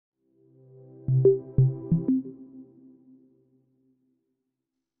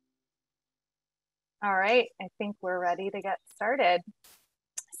All right, I think we're ready to get started.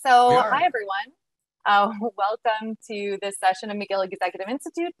 We Hi are. everyone. Welcome to this session of McGill Executive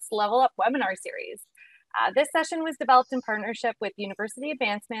Institute's Level Up webinar series. This session was developed in partnership with University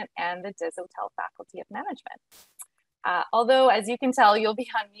Advancement and the Desautels Faculty of Management. Although, as you can tell, you'll be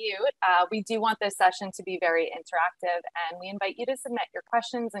on mute, we do want this session to be very interactive, and we invite you to submit your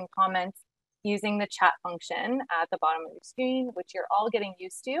questions and comments using the chat function at the bottom of your screen, which you're all getting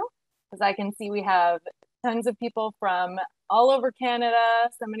used to. As I can see, we have tons of people from all over Canada,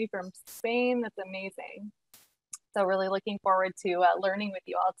 somebody from Spain. That's amazing. So really looking forward to learning with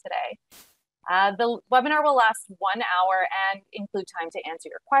you all today. The webinar will last 1 hour and include time to answer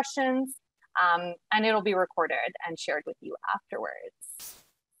your questions, and it'll be recorded and shared with you afterwards.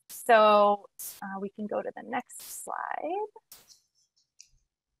 So we can go to the next slide.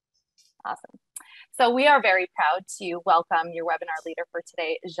 Awesome. So we are very proud to welcome your webinar leader for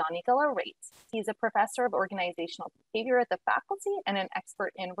today, Jean-Nicolas Reyt. He's a professor of organizational behavior at the faculty and an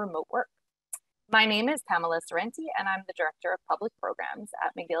expert in remote work. My name is Pamela Sorrenti, and I'm the Director of Public Programs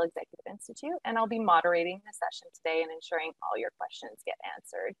at McGill Executive Institute, and I'll be moderating the session today and ensuring all your questions get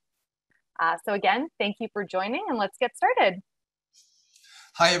answered. So again, thank you for joining, and let's get started.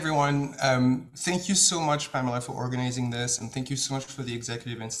 Hi, everyone. Thank you so much, Pamela, for organizing this, and thank you so much for the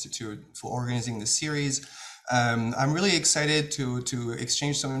Executive Institute for organizing this series. I'm really excited to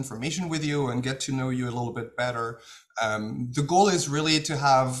exchange some information with you and get to know you a little bit better. The goal is really to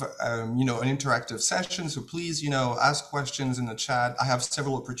have, an interactive session. So please, ask questions in the chat. I have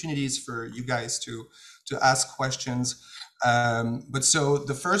several opportunities for you guys to ask questions. But so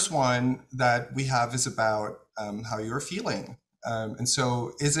the first one that we have is about how you're feeling. And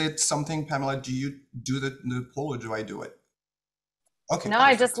so is it something, Pamela, do you do the poll or do I do it? Okay, no,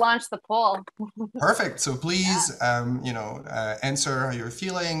 perfect. I just launched the poll. Perfect. So please, answer how you're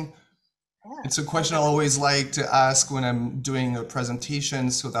feeling. Yeah, It's a question I always like to ask when I'm doing a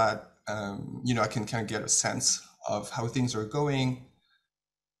presentation so that, I can kind of get a sense of how things are going.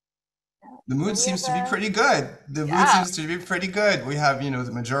 The mood seems to be pretty good. The mood seems to be pretty good. We have,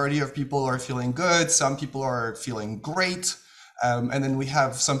 the majority of people are feeling good. Some people are feeling great. And then we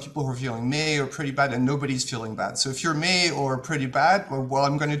have some people who are feeling meh or pretty bad, and nobody's feeling bad. So if you're meh or pretty bad, well,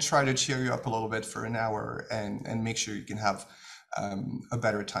 I'm going to try to cheer you up a little bit for an hour and make sure you can have a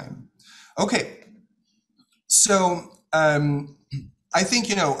better time. Okay, so I think,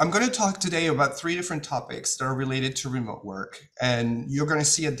 I'm going to talk today about 3 different topics that are related to remote work. And you're going to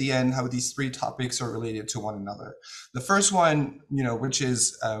see at the end how these 3 topics are related to one another. The first one, which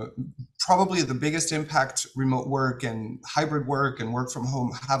is probably the biggest impact remote work and hybrid work and work from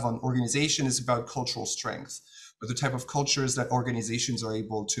home have on organization is about cultural strength, or the type of cultures that organizations are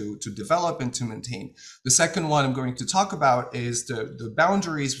able to develop and to maintain. The second one I'm going to talk about is the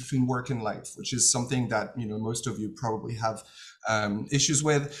boundaries between work and life, which is something that, most of you probably have issues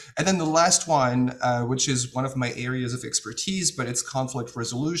with. And then the last one, which is one of my areas of expertise, but it's conflict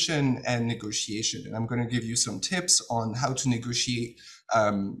resolution and negotiation. And I'm going to give you some tips on how to negotiate,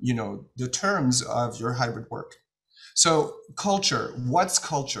 the terms of your hybrid work. So culture, what's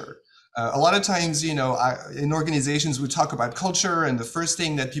culture? A lot of times, in organizations, we talk about culture, and the first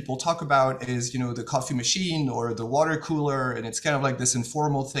thing that people talk about is, the coffee machine or the water cooler, and it's kind of like this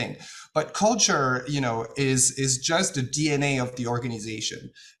informal thing. But culture, is just the DNA of the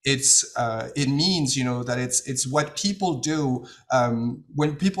organization. It means, that it's what people do.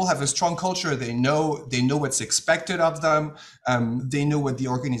 When people have a strong culture, they know what's expected of them. They know what the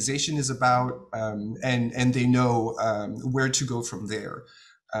organization is about, and they know where to go from there.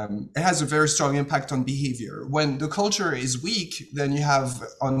 It has a very strong impact on behavior. When the culture is weak, then you have,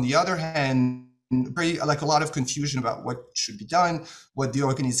 on the other hand, like a lot of confusion about what should be done, what the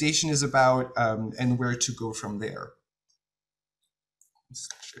organization is about, and where to go from there.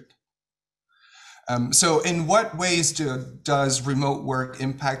 So in what ways does remote work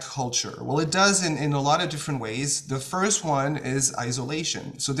impact culture? Well, it does in a lot of different ways. The first one is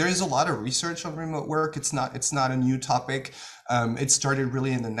isolation. So there is a lot of research on remote work. It's not a new topic. It started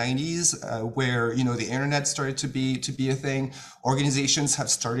really in the 90s, where the internet started to be a thing. Organizations have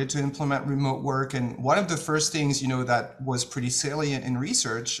started to implement remote work, and one of the first things that was pretty salient in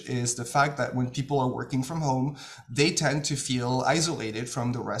research is the fact that when people are working from home, they tend to feel isolated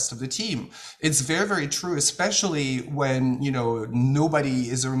from the rest of the team. It's very, very true, especially when nobody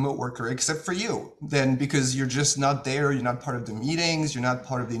is a remote worker except for you. Then because you're just not there, you're not part of the meetings, you're not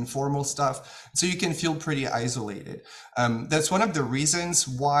part of the informal stuff, so you can feel pretty isolated. That's one of the reasons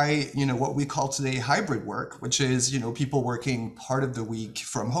why, what we call today hybrid work, which is, people working part of the week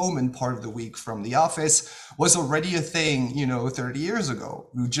from home and part of the week from the office, was already a thing, 30 years ago.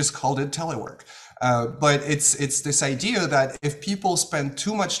 We just called it telework. But it's this idea that if people spend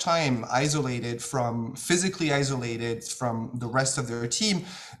too much time physically isolated from the rest of their team,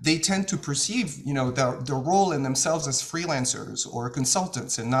 they tend to perceive, their role in themselves as freelancers or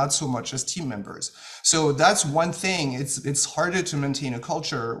consultants and not so much as team members. So that's one thing. It's harder to maintain a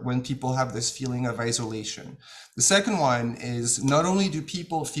culture when people have this feeling of isolation. The second one is not only do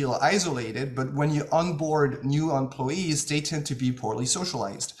people feel isolated, but when you onboard new employees, they tend to be poorly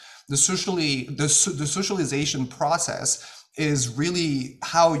socialized. The socialization process is really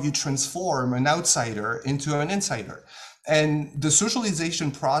how you transform an outsider into an insider. And the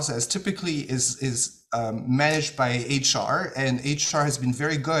socialization process typically is managed by HR, and HR has been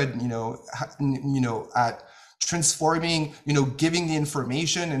very good, at transforming, giving the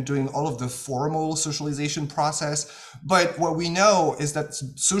information and doing all of the formal socialization process. But what we know is that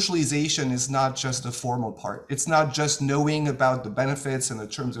socialization is not just the formal part. It's not just knowing about the benefits and the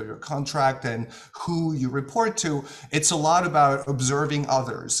terms of your contract and who you report to. It's a lot about observing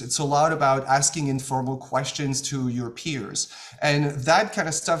others. It's a lot about asking informal questions to your peers. And that kind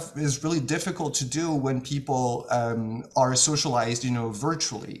of stuff is really difficult to do when people are socialized,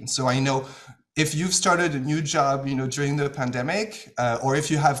 virtually. So I know if you've started a new job, during the pandemic, or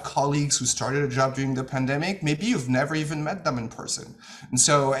if you have colleagues who started a job during the pandemic, maybe you've never even met them in person. And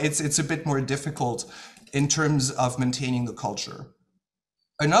so it's a bit more difficult in terms of maintaining the culture.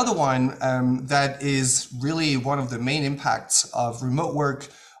 Another one that is really one of the main impacts of remote work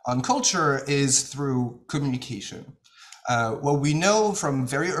on culture is through communication. What we know from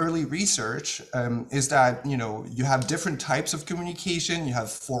very early research is that you have different types of communication. You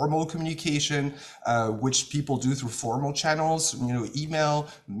have formal communication, which people do through formal channels, email,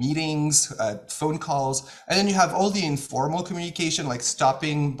 meetings, phone calls, and then you have all the informal communication, like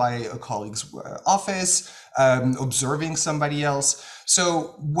stopping by a colleague's office, observing somebody else.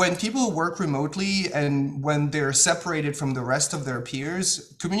 So when people work remotely and when they're separated from the rest of their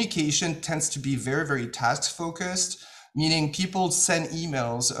peers, communication tends to be very, very task focused, meaning people send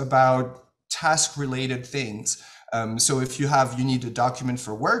emails about task-related things. So if you need a document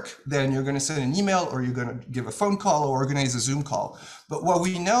for work, then you're going to send an email or you're going to give a phone call or organize a Zoom call. But what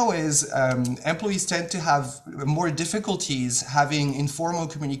we know is employees tend to have more difficulties having informal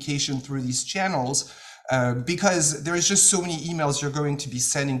communication through these channels because there's just so many emails you're going to be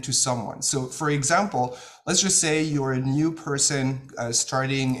sending to someone. So for example, let's just say you're a new person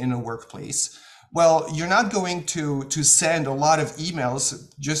starting in a workplace. Well, you're not going to send a lot of emails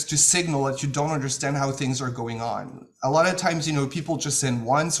just to signal that you don't understand how things are going on. A lot of times, people just send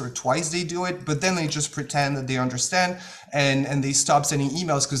once or twice they do it, but then they just pretend that they understand and they stop sending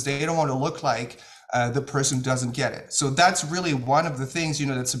emails because they don't want to look like the person who doesn't get it. So that's really one of the things,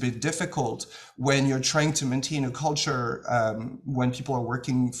 that's a bit difficult when you're trying to maintain a culture when people are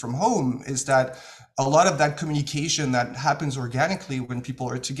working from home, is that a lot of that communication that happens organically when people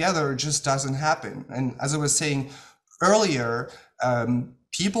are together just doesn't happen. And as I was saying earlier,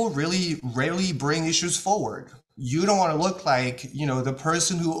 people really rarely bring issues forward. You don't want to look like, the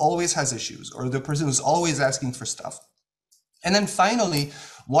person who always has issues or the person who's always asking for stuff. And then finally,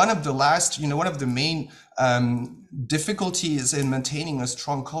 one of the main difficulties in maintaining a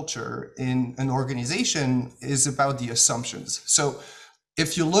strong culture in an organization is about the assumptions. So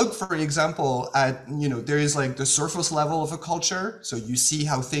if you look, for example, at, there is like the surface level of a culture. So you see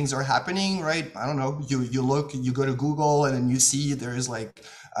how things are happening, right? I don't know, you go to Google and then you see there's like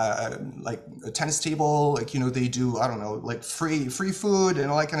a tennis table, they do, I don't know, like free food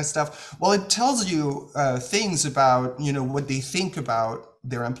and all that kind of stuff. Well, it tells you things about, what they think about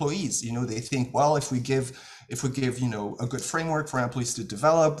their employees. They think, well, if we give a good framework for employees to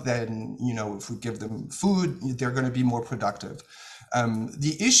develop, then, if we give them food, they're going to be more productive.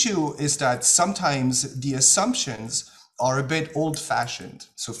 The issue is that sometimes the assumptions are a bit old-fashioned.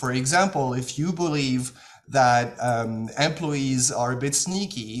 So for example, if you believe that employees are a bit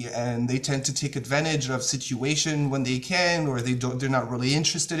sneaky and they tend to take advantage of situation when they can, or they're not really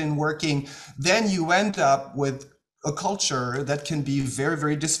interested in working, then you end up with a culture that can be very,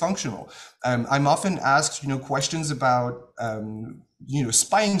 very dysfunctional. I'm often asked, questions about,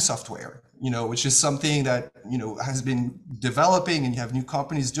 spying software, which is something that, has been developing, and you have new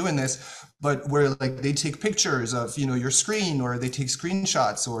companies doing this, but where like they take pictures of, your screen, or they take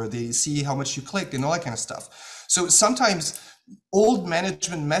screenshots, or they see how much you click and all that kind of stuff. So sometimes old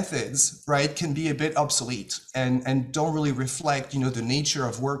management methods, right, can be a bit obsolete and don't really reflect, the nature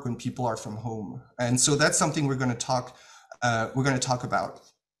of work when people are from home. And so that's something we're going to talk about.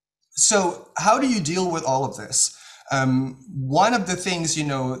 So how do you deal with all of this? One of the things,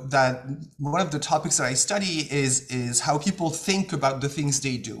 one of the topics that I study is how people think about the things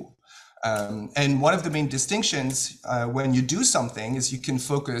they do. And one of the main distinctions when you do something is you can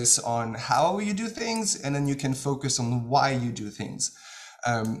focus on how you do things, and then you can focus on why you do things.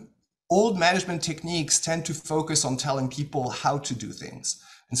 Old management techniques tend to focus on telling people how to do things.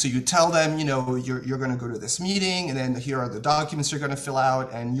 And so you tell them, you're going to go to this meeting, and then here are the documents you're going to fill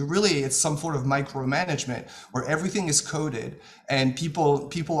out. And it's some sort of micromanagement where everything is coded and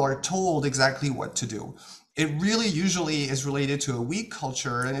people are told exactly what to do. It really usually is related to a weak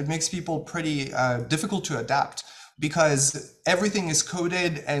culture, and it makes people pretty difficult to adapt because everything is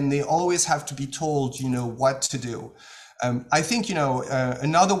coded and they always have to be told, what to do. I think,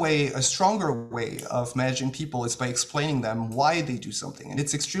 another way, a stronger way of managing people is by explaining them why they do something. And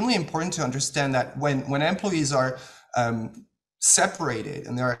it's extremely important to understand that when employees are separated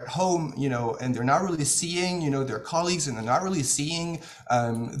and they're at home, and they're not really seeing, their colleagues, and they're not really seeing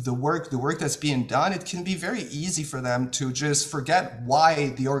the work that's being done, it can be very easy for them to just forget why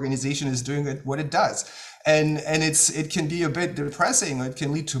the organization is doing what it does. And it can be a bit depressing. It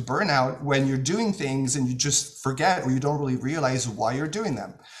can lead to burnout when you're doing things and you just forget, or you don't really realize why you're doing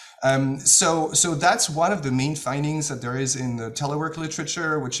them. So that's one of the main findings that there is in the telework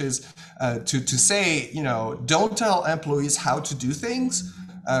literature, which is to say, don't tell employees how to do things,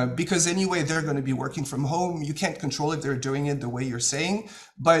 because anyway, they're going to be working from home. You can't control if they're doing it the way you're saying,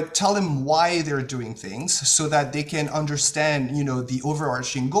 but tell them why they're doing things so that they can understand, the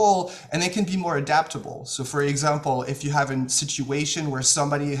overarching goal, and they can be more adaptable. So for example, if you have a situation where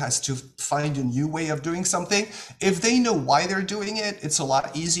somebody has to find a new way of doing something, if they know why they're doing it, it's a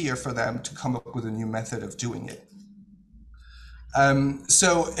lot easier for them to come up with a new method of doing it.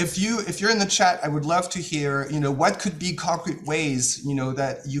 So if you're in the chat, I would love to hear, what could be concrete ways,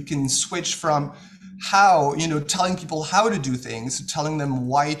 that you can switch from how, telling people how to do things to telling them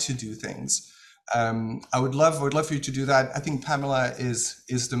why to do things. I would love for you to do that. I think Pamela is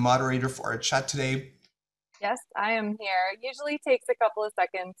the moderator for our chat today. Yes, I am here. It usually takes a couple of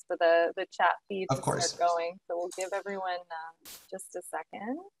seconds for the chat feed to start going. So we'll give everyone just a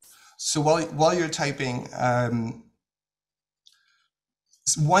second. So while you're typing,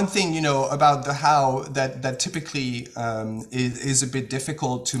 one thing, about the how that typically is a bit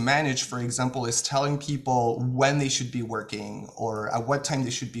difficult to manage, for example, is telling people when they should be working, or at what time they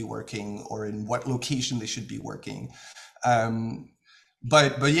should be working, or in what location they should be working.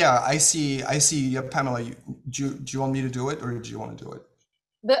 But yeah, I see. Pamela, do you want me to do it, or do you want to do it?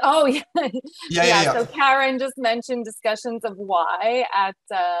 Yeah. So Karen just mentioned discussions of why at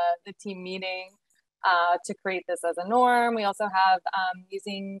the team meeting. To create this as a norm. We also have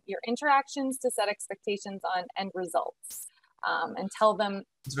using your interactions to set expectations on end results and tell them.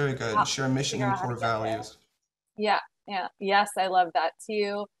 It's very good. Share mission and core values. Yeah. Yes, I love that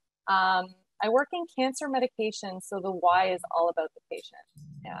too. I work in cancer medication, so the why is all about the patient.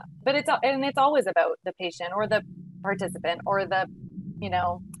 Yeah, but it's always about the patient or the participant or the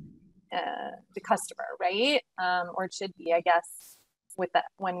customer, right? Or it should be, I guess, with that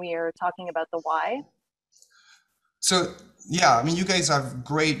when we are talking about the why. So yeah, I mean, you guys have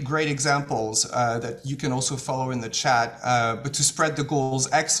great examples that you can also follow in the chat. But to spread the goals,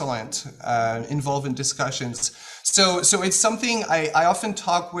 excellent, involve in discussions. So it's something I often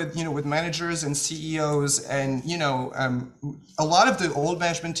talk with with managers and CEOs, and a lot of the old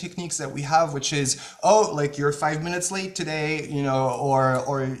management techniques that we have, which is like you're 5 minutes late today,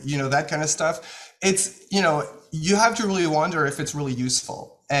 or that kind of stuff. It's you have to really wonder if it's really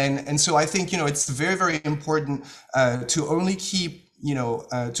useful. And so I think it's very, very important to only keep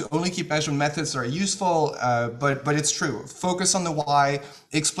management methods that are useful, but it's true. Focus on the why,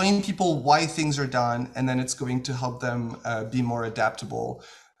 explain people why things are done, and then it's going to help them be more adaptable.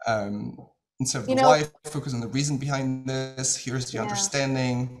 Instead of the why, focus on the reason behind this. Here's the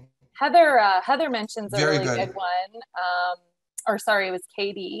understanding. Heather mentions a really good one. Or sorry, it was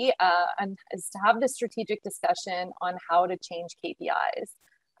Katie, and is to have the strategic discussion on how to change KPIs.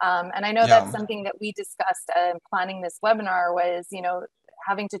 And I know that's something that we discussed planning this webinar was,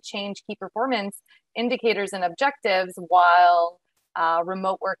 having to change key performance indicators and objectives while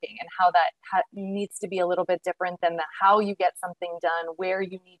remote working, and how that needs to be a little bit different than how you get something done, where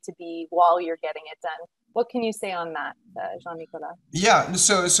you need to be while you're getting it done. What can you say on that, Jean-Nicolas? Yeah,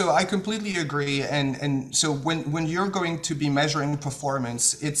 so I completely agree, and so when you're going to be measuring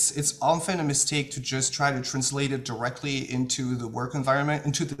performance, it's often a mistake to just try to translate it directly into the work environment,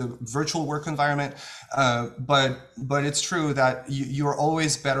 into the virtual work environment. But it's true that you're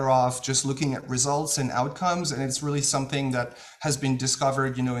always better off just looking at results and outcomes, and it's really something that has been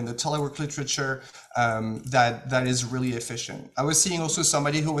discovered, in the telework literature. that is really efficient. I was seeing also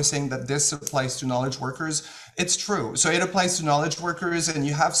somebody who was saying that this applies to knowledge workers. It's true. So it applies to knowledge workers, and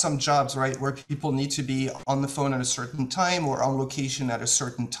you have some jobs, right, where people need to be on the phone at a certain time or on location at a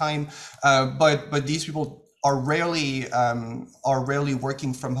certain time. But these people are rarely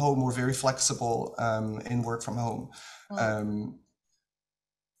working from home or very flexible in work from home.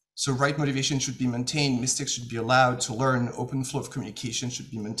 So right motivation should be maintained, mistakes should be allowed to learn, open flow of communication should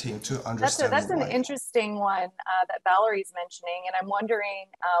be maintained to understand. That's an interesting one that Valerie's mentioning, and I'm wondering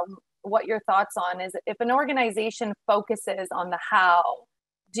what your thoughts on is if an organization focuses on the how,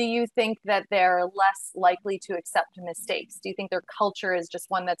 do you think that they're less likely to accept mistakes? Do you think their culture is just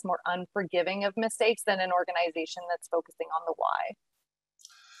one that's more unforgiving of mistakes than an organization that's focusing on the why?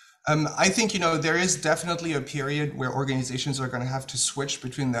 I think, there is definitely a period where organizations are going to have to switch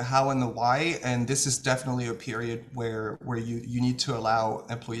between the how and the why. And this is definitely a period where you need to allow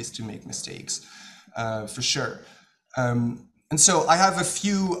employees to make mistakes, for sure. And so I have a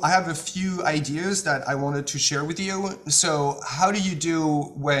few ideas that I wanted to share with you. So how do you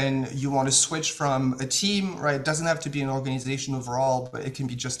do when you want to switch from a team, right? It doesn't have to be an organization overall, but it can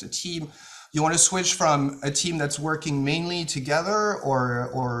be just a team. You want to switch from a team that's working mainly together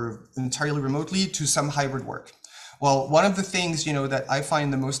or entirely remotely to some hybrid work. Well, one of the things, that I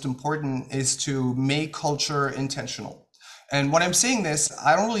find the most important is to make culture intentional. And when I'm saying this,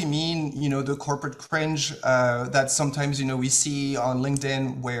 I don't really mean, the corporate cringe that sometimes, we see on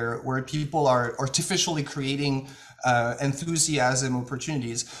LinkedIn where people are artificially creating enthusiasm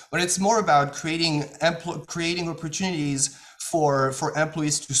opportunities, but it's more about creating opportunities for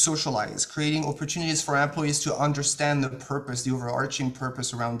employees to socialize, creating opportunities for employees to understand the purpose, the overarching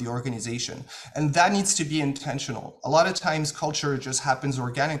purpose around the organization. And that needs to be intentional. A lot of times culture just happens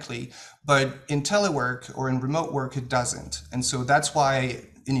organically, but in telework or in remote work, it doesn't. And so that's why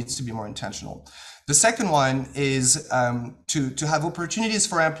it needs to be more intentional. The second one is to have opportunities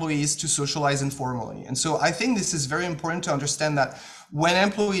for employees to socialize informally. And so I think this is very important to understand that when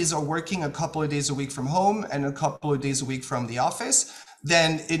employees are working a couple of days a week from home and a couple of days a week from the office,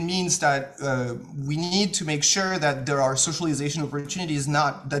 then it means that we need to make sure that there are socialization opportunities,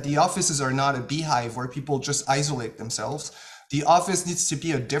 not that the offices are not a beehive where people just isolate themselves. The office needs to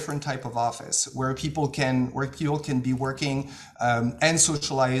be a different type of office where people can be working and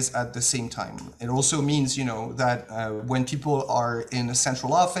socialize at the same time. It also means, that when people are in a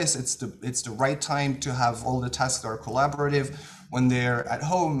central office, it's the right time to have all the tasks that are collaborative. When they're at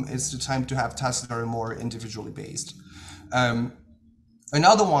home, it's the time to have tasks that are more individually based.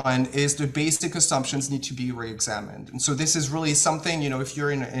 Another one is the basic assumptions need to be re-examined. And so this is really something, if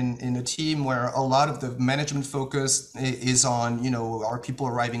you're in a team where a lot of the management focus is on, are people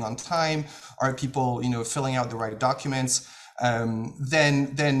arriving on time? Are people, filling out the right documents?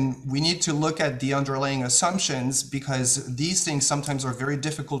 Then we need to look at the underlying assumptions, because these things sometimes are very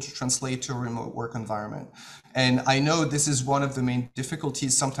difficult to translate to a remote work environment. And I know this is one of the main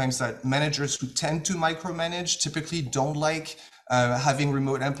difficulties sometimes, that managers who tend to micromanage typically don't like having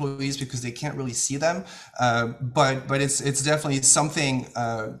remote employees because they can't really see them. But it's definitely something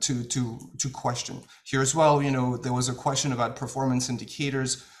to question. Here as well, there was a question about performance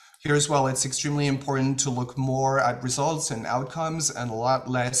indicators. Here as well, it's extremely important to look more at results and outcomes and a lot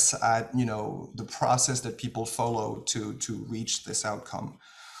less at, the process that people follow to reach this outcome.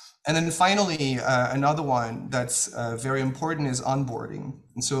 And then finally, another one that's very important is onboarding.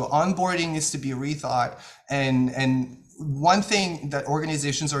 And so onboarding needs to be rethought. And one thing that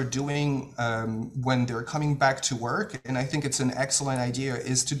organizations are doing when they're coming back to work, and I think it's an excellent idea,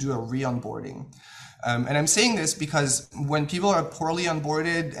 is to do a re-onboarding. And I'm saying this because when people are poorly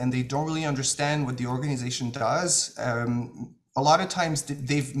onboarded and they don't really understand what the organization does, a lot of times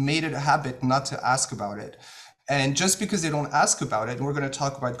they've made it a habit not to ask about it. And just because they don't ask about it, and we're going to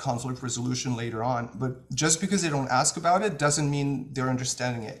talk about conflict resolution later on, but just because they don't ask about it doesn't mean they're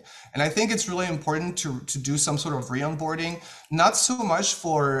understanding it. And I think it's really important to do some sort of re-onboarding, not so much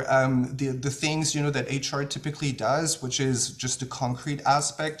for the things, that HR typically does, which is just the concrete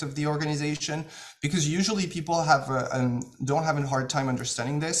aspect of the organization, because usually people don't have a hard time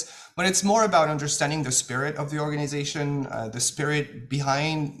understanding this, but it's more about understanding the spirit of the organization, the spirit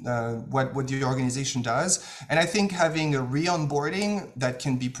behind what the organization does. And I think having a re-onboarding that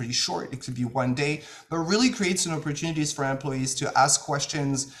can be pretty short, it could be one day, but really creates some opportunities for employees to ask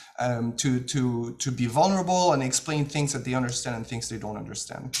questions, to be vulnerable and explain things that they understand and things they don't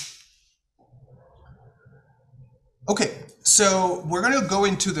understand. Okay, so we're going to go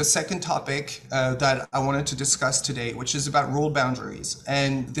into the second topic that I wanted to discuss today, which is about role boundaries.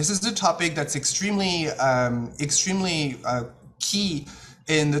 And this is a topic that's extremely key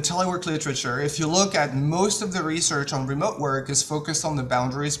in the telework literature, if you look at most of the research on remote work is focused on the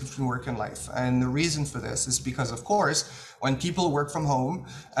boundaries between work and life. And the reason for this is because, of course, when people work from home,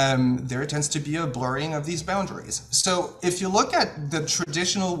 there tends to be a blurring of these boundaries. So if you look at the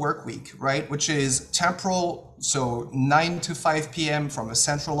traditional work week, right, which is temporal, so 9 to 5 p.m. from a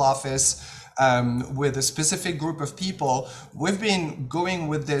central office, with a specific group of people, we've been going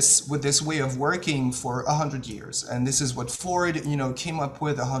with this way of working for 100 years, and this is what Ford, came up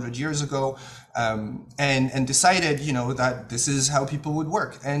with 100 years ago, and decided, that this is how people would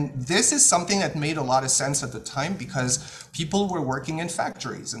work. And this is something that made a lot of sense at the time because people were working in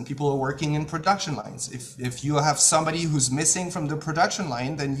factories and people were working in production lines. If you have somebody who's missing from the production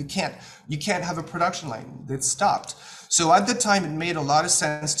line, then you can't have a production line. It's stopped. So at the time, it made a lot of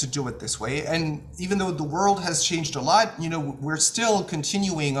sense to do it this way. And even though the world has changed a lot, we're still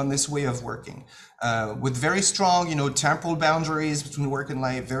continuing on this way of working with very strong, temporal boundaries between work and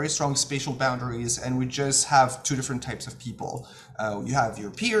life, very strong spatial boundaries. And we just have two different types of people. You have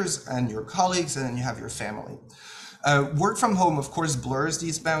your peers and your colleagues, and then you have your family. Work from home, of course, blurs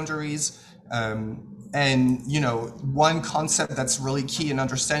these boundaries. And one concept that's really key in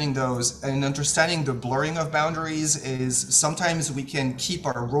understanding those and understanding the blurring of boundaries is sometimes we can keep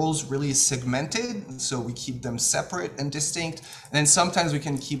our roles really segmented, so we keep them separate and distinct, and then sometimes we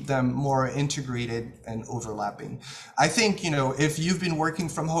can keep them more integrated and overlapping. I think if you've been working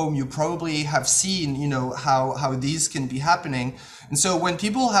from home, you probably have seen how these can be happening. And so when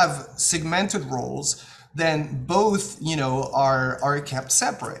people have segmented roles, then both, are kept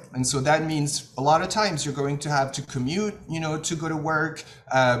separate. And so that means a lot of times you're going to have to commute, to go to work.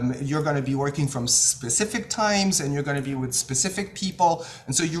 You're going to be working from specific times and you're going to be with specific people.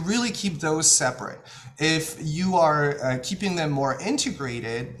 And so you really keep those separate. If you are keeping them more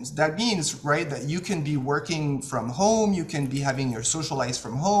integrated, that means, right, that you can be working from home, you can be having your social life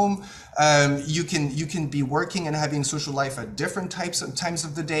from home, you can be working and having social life at different times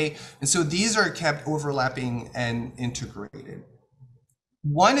of the day. And so these are kept overlapping and integrated.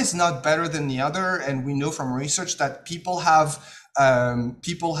 One is not better than the other, and we know from research that people have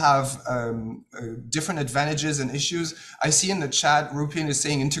different advantages and issues. I see in the chat, Rupin is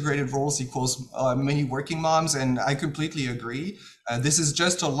saying integrated roles equals many working moms, and I completely agree. This is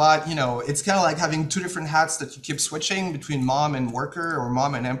just a lot, it's kind of like having two different hats that you keep switching between mom and worker or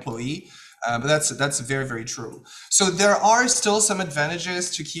mom and employee. But that's very, very true. So there are still some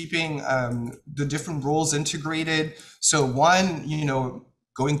advantages to keeping the different roles integrated. So one,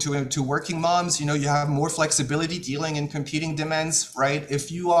 going to working moms, you have more flexibility dealing in competing demands, right? If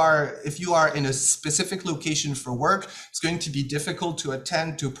you are in a specific location for work, it's going to be difficult to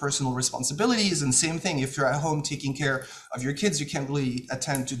attend to personal responsibilities. And same thing, if you're at home taking care of your kids, you can't really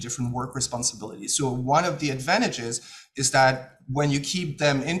attend to different work responsibilities. So one of the advantages is that when you keep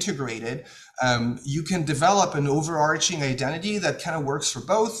them integrated, you can develop an overarching identity that kind of works for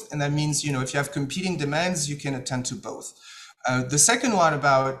both. And that means, if you have competing demands, you can attend to both. The second one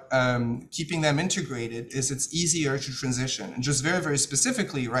about keeping them integrated is it's easier to transition. And just very, very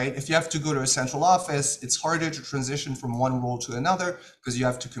specifically, right, if you have to go to a central office, it's harder to transition from one role to another because you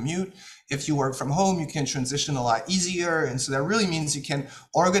have to commute. If you work from home, you can transition a lot easier. And so that really means you can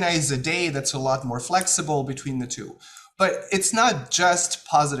organize a day that's a lot more flexible between the two. But it's not just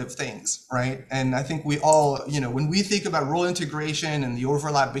positive things, right? And I think we all, when we think about role integration and the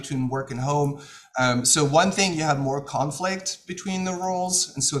overlap between work and home, so one thing, you have more conflict between the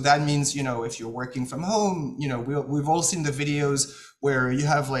roles. And so that means, if you're working from home, we've all seen the videos where you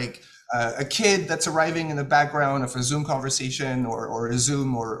have like a kid that's arriving in the background of a Zoom conversation or a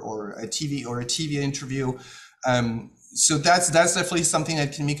Zoom or a TV interview. So that's definitely something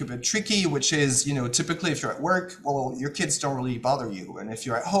that can make it a bit tricky, which is, typically if you're at work, well, your kids don't really bother you. And if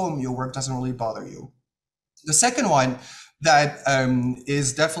you're at home, your work doesn't really bother you. The second one that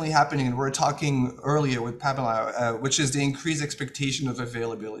is definitely happening, and we were talking earlier with Pamela, which is the increased expectation of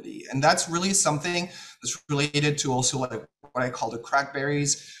availability. And that's really something that's related to also like what I call the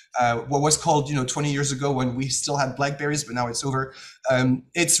crackberries. What was called, 20 years ago when we still had Blackberries, but now it's over.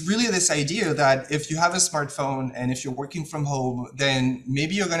 It's really this idea that if you have a smartphone and if you're working from home, then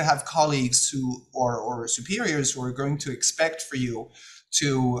maybe you're going to have colleagues who or superiors who are going to expect for you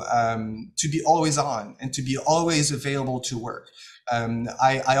to be always on and to be always available to work.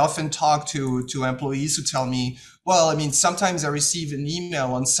 I often talk to employees who tell me, well, I mean, sometimes I receive an email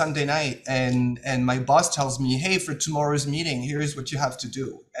on Sunday night and my boss tells me, hey, for tomorrow's meeting, here's what you have to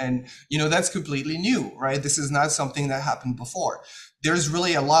do. And, that's completely new, right? This is not something that happened before. There's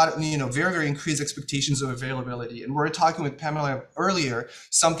really a lot of, very, very increased expectations of availability. And we were talking with Pamela earlier,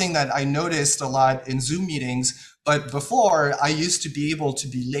 something that I noticed a lot in Zoom meetings But before, I used to be able to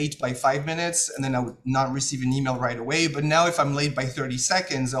be late by 5 minutes and then I would not receive an email right away. But now if I'm late by 30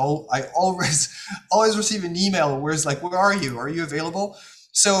 seconds, I always, always receive an email where it's like, where are you? Are you available?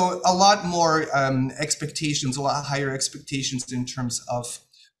 So a lot more expectations, a lot higher expectations in terms of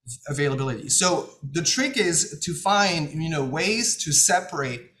availability. So the trick is to find, ways to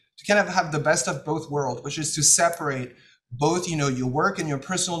separate, to kind of have the best of both worlds, which is to separate both, your work and your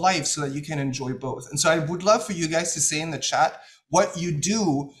personal life so that you can enjoy both. And so I would love for you guys to say in the chat what you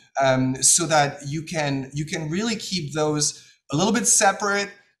do so that you can really keep those a little bit separate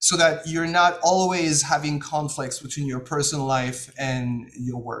so that you're not always having conflicts between your personal life and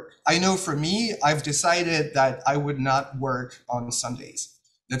your work. I know for me, I've decided that I would not work on Sundays.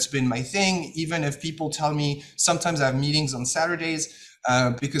 That's been my thing. Even if people tell me sometimes I have meetings on Saturdays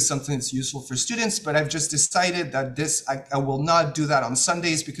because something is useful for students, but I've just decided that I will not do that on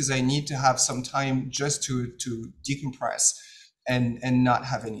Sundays because I need to have some time just to decompress and not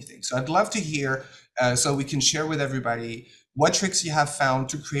have anything. So I'd love to hear so we can share with everybody what tricks you have found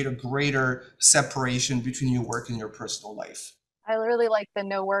to create a greater separation between your work and your personal life. I really like the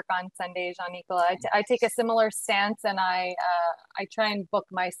no work on Sunday, Jean-Nicolas. I take a similar stance, and I try and book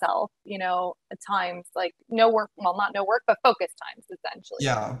myself, at times like no work, well, not no work, but focus times essentially.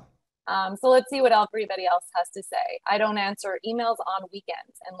 Yeah. So let's see what everybody else has to say. I don't answer emails on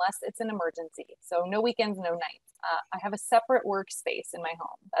weekends unless it's an emergency. So no weekends, no nights. I have a separate workspace in my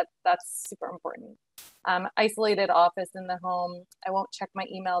home. That's super important. Isolated office in the home. I won't check my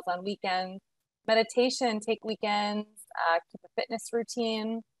emails on weekends. Meditation, take weekends. Keep a fitness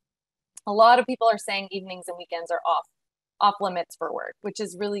routine. A lot of people are saying evenings and weekends are off limits for work, which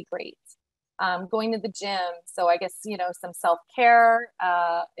is really great. Going to the gym, so I guess some self-care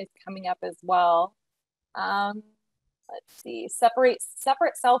is coming up as well. Let's see, separate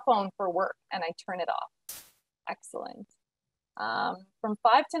cell phone for work, and I turn it off. Excellent. From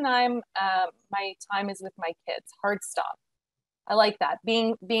 5 to 9, my time is with my kids. Hard stop. I like that.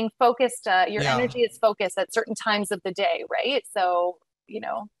 Being focused, your energy is focused at certain times of the day, right? So,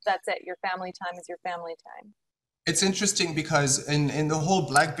 that's it. Your family time is your family time. It's interesting because in the whole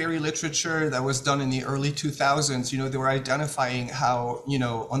BlackBerry literature that was done in the early 2000s, they were identifying how,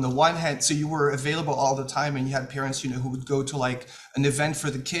 on the one hand, so you were available all the time and you had parents, who would go to like an event for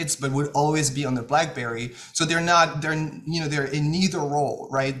the kids, but would always be on the BlackBerry. So they're in neither role,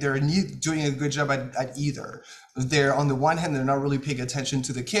 right? They're doing a good job at either. They're on the one hand, they're not really paying attention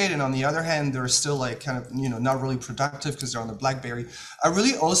to the kid. And on the other hand, they're still like kind of, not really productive because they're on the BlackBerry. I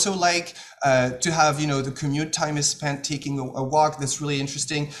really also like to have, the commute time is spent taking a walk. That's really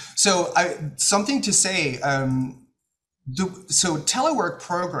interesting. So something to say, so telework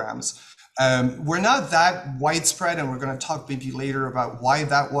programs, were not that widespread, and we're going to talk maybe later about why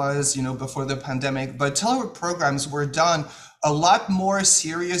that was, before the pandemic, but telework programs were done a lot more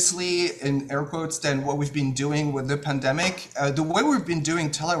seriously, in air quotes, than what we've been doing with the pandemic. The way we've been doing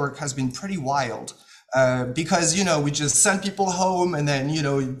telework has been pretty wild. Because, we just send people home and then,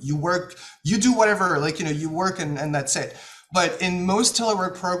 you work, you do whatever, like, you work and that's it. But in most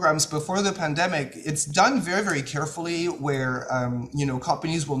telework programs before the pandemic, it's done very, very carefully where,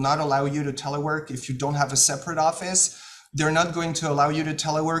 companies will not allow you to telework if you don't have a separate office. They're not going to allow you to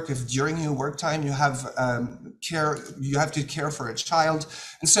telework if during your work time you have you have to care for a child.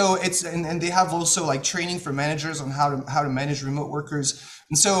 And so and they have also like training for managers on how to manage remote workers.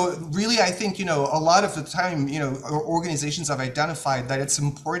 And so really, I think, a lot of the time, organizations have identified that it's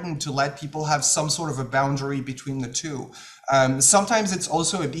important to let people have some sort of a boundary between the two. Sometimes it's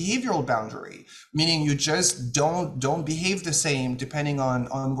also a behavioral boundary, meaning you just don't behave the same depending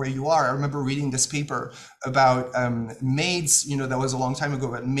on where you are. I remember reading this paper about maids, that was a long time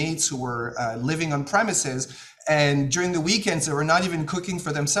ago, but maids who were living on premises, and during the weekends they were not even cooking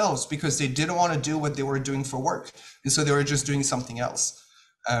for themselves because they didn't want to do what they were doing for work, and so they were just doing something else.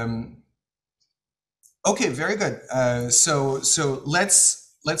 Okay, very good. So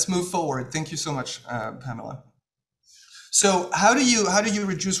let's move forward. Thank you so much, Pamela. So how do you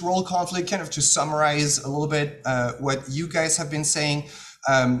reduce role conflict? Kind of to summarize a little bit what you guys have been saying.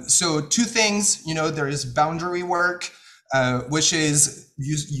 So two things, there is boundary work, which is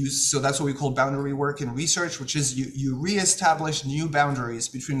so that's what we call boundary work in research, which is you reestablish new boundaries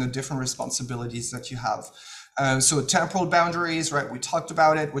between the different responsibilities that you have. So temporal boundaries, right? We talked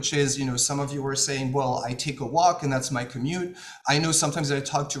about it, which is, some of you were saying, well, I take a walk and that's my commute. I know sometimes I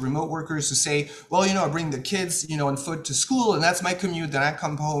talk to remote workers who say, well, I bring the kids, on foot to school and that's my commute. Then I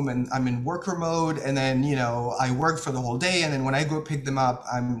come home and I'm in worker mode. And then, I work for the whole day. And then when I go pick them up,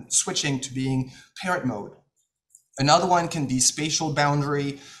 I'm switching to being parent mode. Another one can be spatial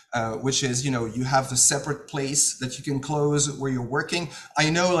boundary. which is, you have the separate place that you can close where you're working. I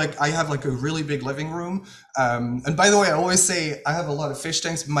know, like, I have like a really big living room. And by the way, I always say I have a lot of fish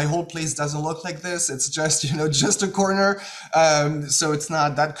tanks. My whole place doesn't look like this. It's just, just a corner. So it's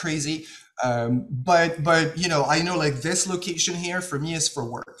not that crazy. But I know, like, this location here for me is for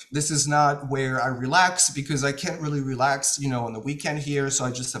work. This is not where I relax, because I can't really relax, on the weekend here. So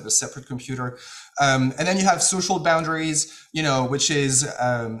I just have a separate computer. And then you have social boundaries, which is,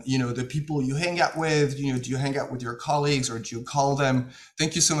 the people you hang out with. Do you hang out with your colleagues, or do you call them?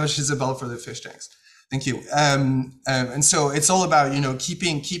 Thank you so much, Isabel, for the fish tanks. Thank you. And so it's all about,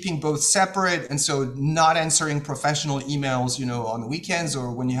 keeping both separate. And so not answering professional emails, on the weekends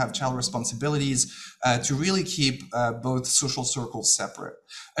or when you have child responsibilities, to really keep both social circles separate.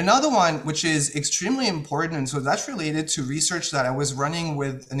 Another one, which is extremely important, and so that's related to research that I was running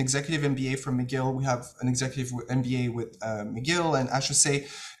with an executive MBA from McGill. We have an executive MBA with McGill and HSA,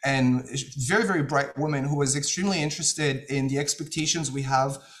 and very, very bright woman who was extremely interested in the expectations we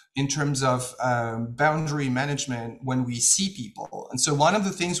have in terms of boundary management when we see people. And so one of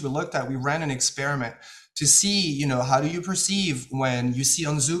the things we looked at, we ran an experiment to see, how do you perceive when you see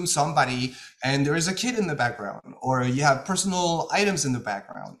on Zoom somebody and there is a kid in the background, or you have personal items in the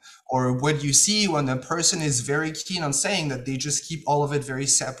background, or what you see when the person is very keen on saying that they just keep all of it very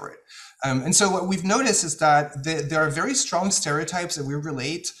separate. And so what we've noticed is that there are very strong stereotypes that we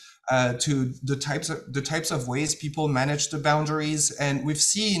relate to the types of ways people manage the boundaries. And we've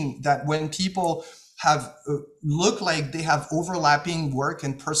seen that when people have look like they have overlapping work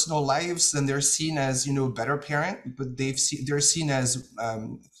and personal lives, then they're seen as, better parent, but they're seen as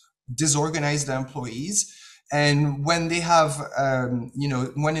disorganized employees. And when they have,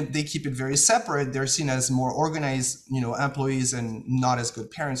 when they keep it very separate, they're seen as more organized, employees, and not as good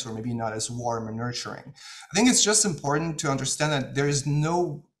parents, or maybe not as warm and nurturing. I think it's just important to understand that there is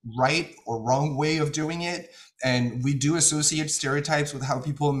no right or wrong way of doing it. And we do associate stereotypes with how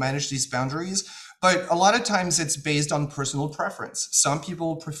people manage these boundaries. But a lot of times it's based on personal preference. Some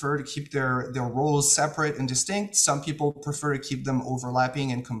people prefer to keep their roles separate and distinct. Some people prefer to keep them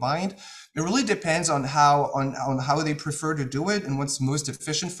overlapping and combined. It really depends on how they prefer to do it and what's most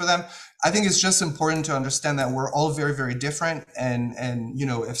efficient for them. I think it's just important to understand that we're all very, very different. And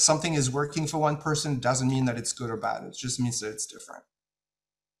if something is working for one person, doesn't mean that it's good or bad. It just means that it's different.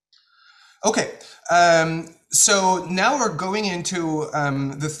 Okay, so now we're going into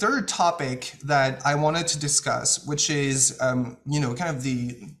the third topic that I wanted to discuss, which is, kind of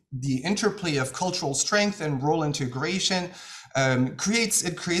the interplay of cultural strength and role integration.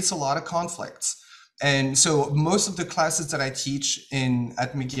 Creates a lot of conflicts. And so most of the classes that I teach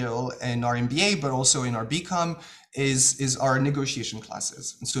at McGill and our MBA, but also in our BCom, is our negotiation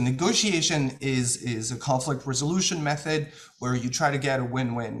classes. And so negotiation is a conflict resolution method where you try to get a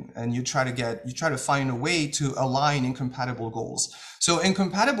win-win, and you try to find a way to align incompatible goals. So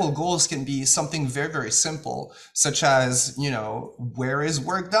incompatible goals can be something very, very simple, such as, where is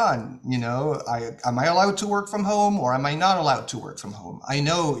work done? Am I allowed to work from home, or am I not allowed to work from home? I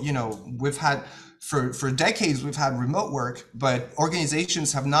know, we've had for decades, we've had remote work, but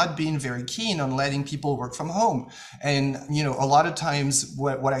organizations have not been very keen on letting people work from home. And, a lot of times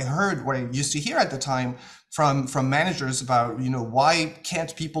what I used to hear at the time from managers about, why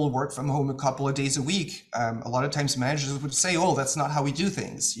can't people work from home a couple of days a week? A lot of times managers would say, oh, that's not how we do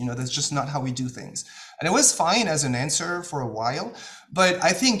things. That's just not how we do things. And it was fine as an answer for a while. But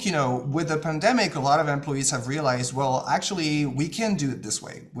I think, with the pandemic, a lot of employees have realized, well, actually, we can do it this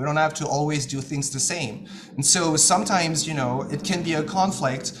way. We don't have to always do things the same. And so sometimes, it can be a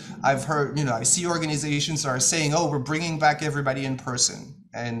conflict. I've heard, I see organizations that are saying, oh, we're bringing back everybody in person.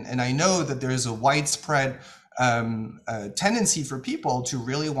 And I know that there is a widespread tendency for people to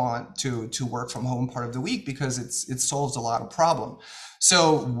really want to work from home part of the week, because it solves a lot of problem.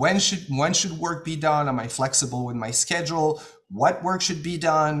 So when should work be done? Am I flexible with my schedule? What work should be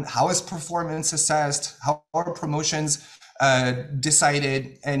done? How is performance assessed? How are promotions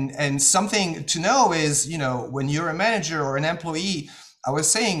decided? And something to know is, when you're a manager or an employee, I was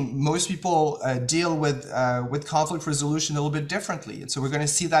saying most people deal with conflict resolution a little bit differently. And so we're going to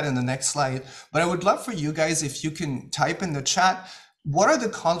see that in the next slide. But I would love for you guys, if you can type in the chat, what are the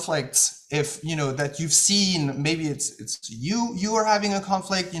conflicts, if that you've seen? Maybe it's you are having a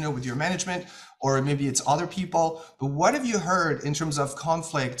conflict, with your management, or maybe it's other people. But what have you heard in terms of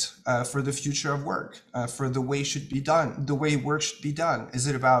conflict for the future of work, for the way work should be done? Is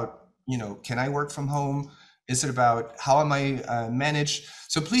it about, can I work from home? Is it about how am I managed?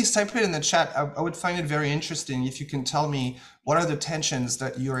 So please type it in the chat. I would find it very interesting if you can tell me what are the tensions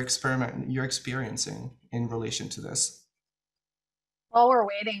that you're experiencing in relation to this. While we're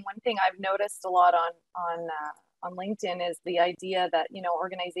waiting, one thing I've noticed a lot on LinkedIn is the idea that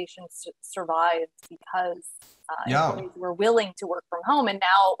organizations survived because Yeah. employees were willing to work from home, and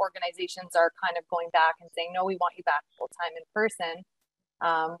now organizations are kind of going back and saying, no, we want you back full time in person,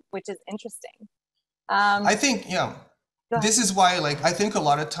 which is interesting. I Um, think, yeah, Go ahead. this is why, like, I think a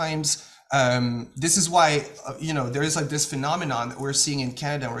lot of times, this is why, there is like this phenomenon that we're seeing in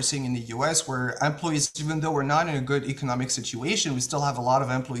Canada and we're seeing in the US where employees, even though we're not in a good economic situation, we still have a lot of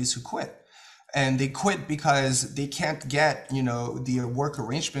employees who quit. And they quit because they can't get, the work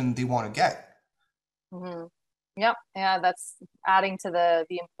arrangement they want to get. Hmm. Yep, yeah, that's adding to the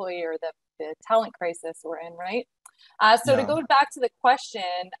employee or the talent crisis we're in, right? So to Yeah. go back to the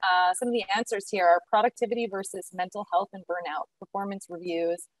question, some of the answers here are productivity versus mental health and burnout, performance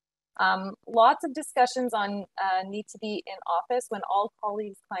reviews. Lots of discussions on need to be in office when all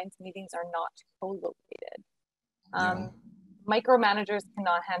colleagues, clients, meetings are not co-located. Yeah. Um, Micromanagers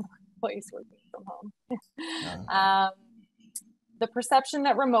cannot handle employees working from home. Yeah. um, the perception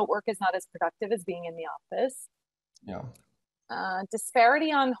that remote work is not as productive as being in the office. Yeah.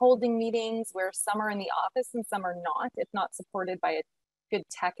 Disparity on holding meetings where some are in the office and some are not, if not supported by a good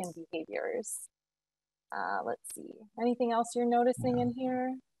tech and behaviors. Let's see. Anything else you're noticing Yeah. in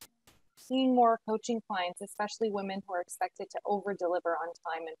here? Seeing more coaching clients, especially women who are expected to over deliver on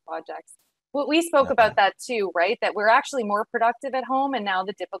time and projects. Well, we spoke Yeah. about that too, right? That we're actually more productive at home, and now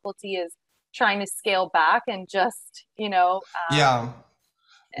the difficulty is trying to scale back and just, Yeah.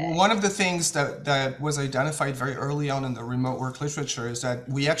 One of the things that was identified very early on in the remote work literature is that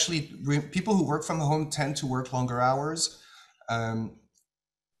we actually, people who work from home tend to work longer hours. Um,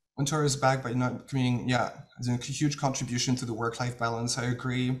 Winter is back, but not commuting. Yeah, it's a huge contribution to the work-life balance. I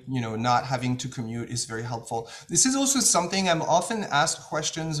agree. Not having to commute is very helpful. This is also something I'm often asked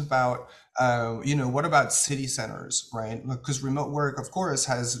questions about. What about city centers, right? Because remote work, of course,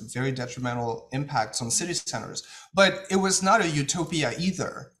 has very detrimental impacts on city centers, but it was not a utopia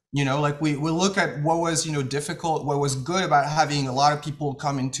either. Like we look at what was, difficult, what was good about having a lot of people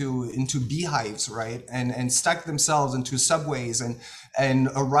come into beehives, right? And stack themselves into subways and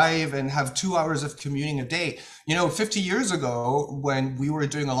arrive and have 2 hours of commuting a day. 50 years ago, when we were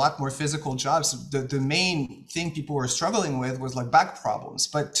doing a lot more physical jobs, the main thing people were struggling with was like back problems.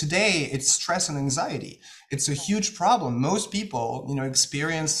 But today it's stress and anxiety. It's a huge problem. Most people,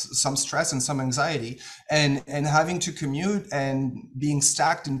 experience some stress and some anxiety, and having to commute and being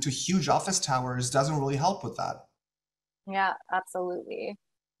stacked into huge office towers doesn't really help with that. Yeah, absolutely.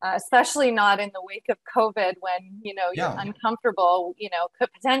 Especially not in the wake of COVID when, you're Yeah. uncomfortable,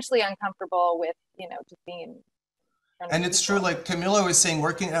 could potentially uncomfortable with, just being in front of And it's true, people. like Camilla was saying,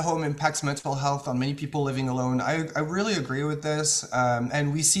 working at home impacts mental health on many people living alone. I really agree with this.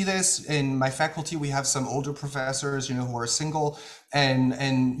 And we see this in my faculty. We have some older professors, who are single, and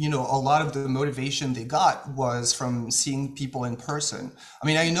a lot of the motivation they got was from seeing people in person. I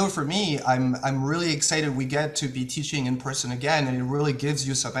mean, I know for me, I'm really excited we get to be teaching in person again, and it really gives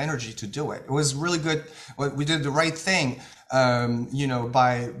you some energy to do it. It was really good. We did the right thing,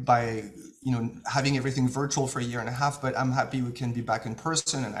 by having everything virtual for a year and a half, but I'm happy we can be back in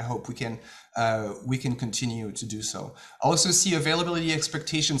person, and I hope we can continue to do so. I also see availability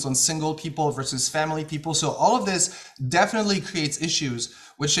expectations on single people versus family people. So all of this definitely creates issues,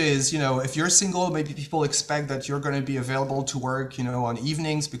 which is, if you're single, maybe people expect that you're going to be available to work, on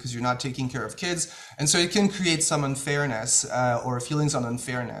evenings because you're not taking care of kids. And so it can create some unfairness, or feelings on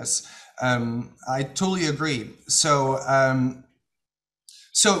unfairness. I totally agree. So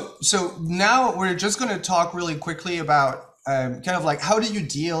now we're just going to talk really quickly about, kind of like, how do you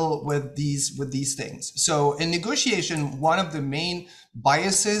deal with these things? So in negotiation, one of the main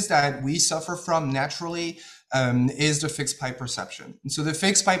biases that we suffer from naturally, is the fixed pie perception. And so the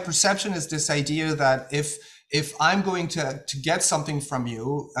fixed pie perception is this idea that if I'm going to get something from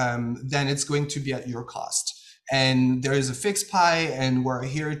you, then it's going to be at your cost. And there is a fixed pie, and we're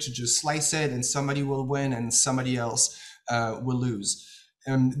here to just slice it, and somebody will win and somebody else will lose.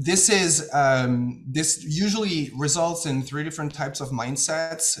 This usually results in three different types of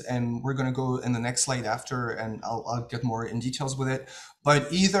mindsets, and we're going to go in the next slide after, and I'll get more in details with it.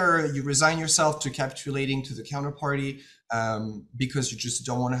 But either you resign yourself to capitulating to the counterparty, because you just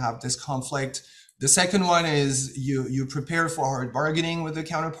don't want to have this conflict. The second one is you prepare for hard bargaining with the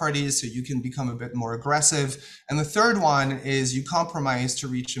counterparties so you can become a bit more aggressive. And the third one is you compromise to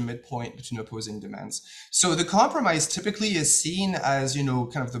reach a midpoint between opposing demands. So the compromise typically is seen as,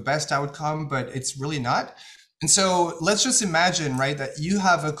 kind of the best outcome, but it's really not. And so let's just imagine, right, that you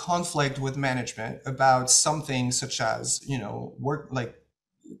have a conflict with management about something such as, work, like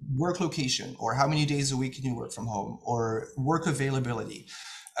work location, or how many days a week can you work from home, or work availability.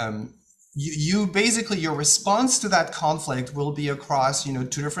 You basically, your response to that conflict will be across, two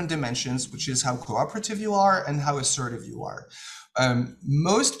different dimensions, which is how cooperative you are and how assertive you are.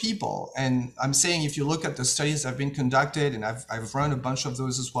 Most people, and I'm saying if you look at the studies that have been conducted, and I've run a bunch of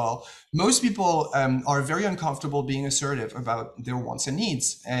those as well, most people are very uncomfortable being assertive about their wants and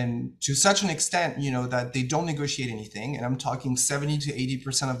needs, and to such an extent, that they don't negotiate anything. And I'm talking 70 to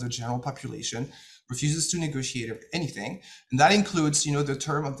 80% of the general population refuses to negotiate anything, and that includes, the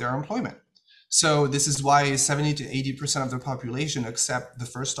term of their employment. So this is why 70 to 80% of the population accept the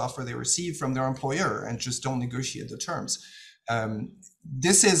first offer they receive from their employer and just don't negotiate the terms.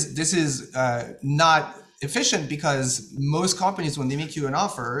 This is not efficient, because most companies, when they make you an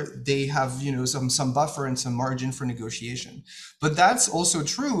offer, they have some buffer and some margin for negotiation. But that's also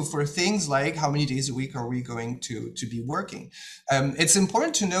true for things like how many days a week are we going to be working. It's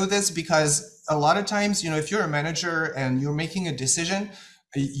important to know this, because a lot of times, if you're a manager and you're making a decision,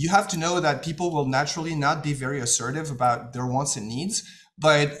 you have to know that people will naturally not be very assertive about their wants and needs.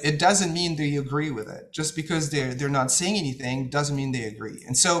 But it doesn't mean they agree with it. Just because they're not saying anything doesn't mean they agree.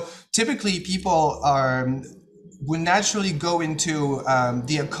 And so typically people would naturally go into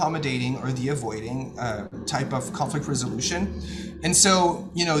the accommodating or the avoiding type of conflict resolution. And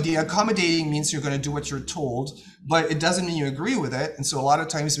so, the accommodating means you're going to do what you're told, but it doesn't mean you agree with it. And so a lot of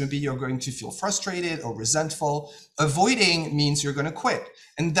times maybe you're going to feel frustrated or resentful. Avoiding means you're going to quit.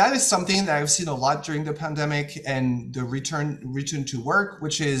 And that is something that I've seen a lot during the pandemic and the return to work,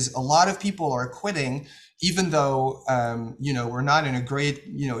 which is a lot of people are quitting, even though, we're not in a great,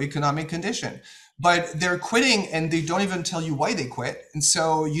 economic condition. But they're quitting and they don't even tell you why they quit. And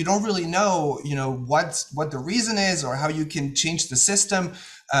so you don't really know, what the reason is or how you can change the system,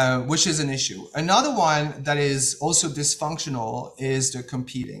 which is an issue. Another one that is also dysfunctional is the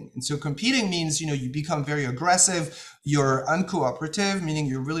competing. And so competing means, you become very aggressive, you're uncooperative, meaning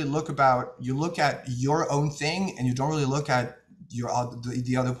you really look at your own thing and you don't really look at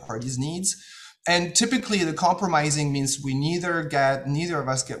the other party's needs. And typically the compromising means neither of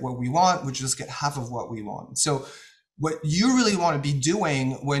us get what we want, we just get half of what we want. So what you really want to be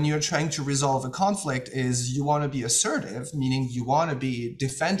doing when you're trying to resolve a conflict is you want to be assertive, meaning you want to be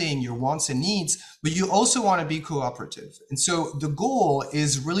defending your wants and needs, but you also want to be cooperative. And so the goal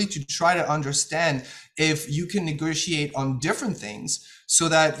is really to try to understand if you can negotiate on different things so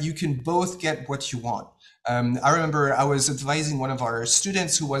that you can both get what you want. I remember I was advising one of our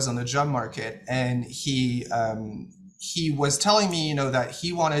students who was on the job market, and he was telling me, that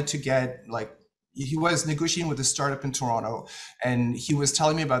he wanted to get, he was negotiating with a startup in Toronto, and he was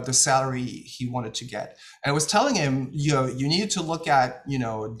telling me about the salary he wanted to get. And I was telling him, you need to look at,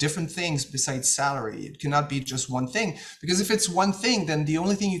 different things besides salary. It cannot be just one thing, because if it's one thing, then the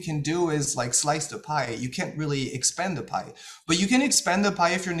only thing you can do is slice the pie. You can't really expand the pie, but you can expand the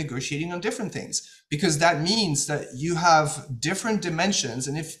pie if you're negotiating on different things, because that means that you have different dimensions.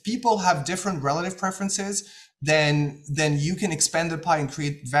 And if people have different relative preferences, then you can expand the pie and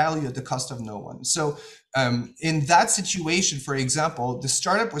create value at the cost of no one. So in that situation, for example, the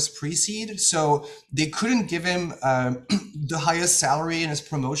startup was pre-seed, so they couldn't give him the highest salary in his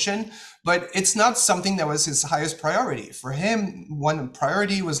promotion, but it's not something that was his highest priority. For him, one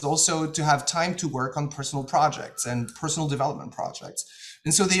priority was also to have time to work on personal projects and personal development projects.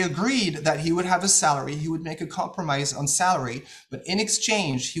 And so they agreed that he would have a salary, he would make a compromise on salary, but in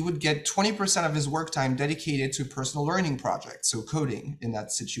exchange, he would get 20% of his work time dedicated to personal learning projects, so coding in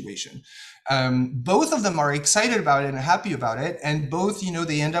that situation. Both of them are excited about it and happy about it, and both,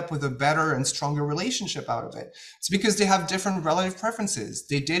 they end up with a better and stronger relationship out of it. It's because they have different relative preferences.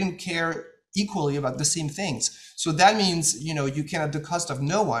 They didn't care equally about the same things. So that means, you can, at the cost of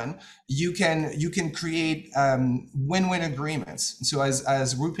no one, you can create win-win agreements. And so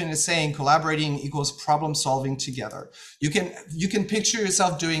as Rupin is saying, collaborating equals problem solving together. You can picture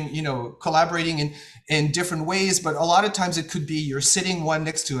yourself doing, collaborating in different ways, but a lot of times it could be you're sitting one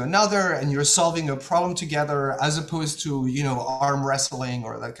next to another and you're solving a problem together, as opposed to, arm wrestling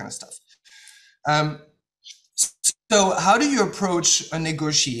or that kind of stuff. So how do you approach a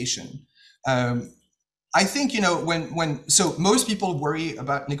negotiation? I think, so most people worry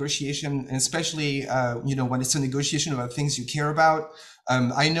about negotiation, and especially, when it's a negotiation about things you care about.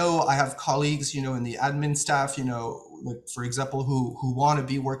 I know I have colleagues, in the admin staff, like for example, who want to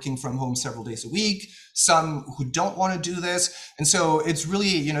be working from home several days a week, some who don't want to do this. And so it's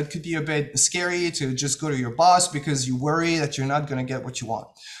really, it could be a bit scary to just go to your boss because you worry that you're not going to get what you want.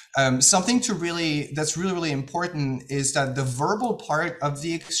 Something that's really important is that the verbal part of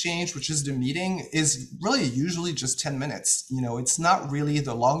the exchange, which is the meeting, is really usually just 10 minutes. It's not really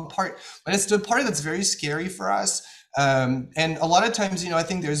the long part, but it's the part that's very scary for us. And a lot of times, I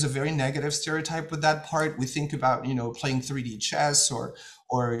think there's a very negative stereotype with that part. We think about, playing 3D chess or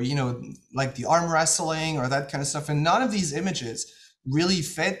like the arm wrestling or that kind of stuff. And none of these images really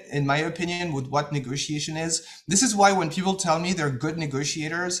fit, in my opinion, with what negotiation is. This is why when people tell me they're good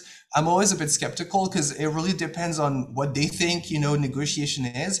negotiators, I'm always a bit skeptical, because it really depends on what they think, negotiation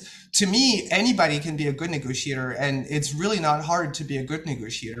is. To me, anybody can be a good negotiator, and it's really not hard to be a good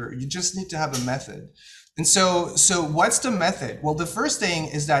negotiator. You just need to have a method. And so what's the method? Well, the first thing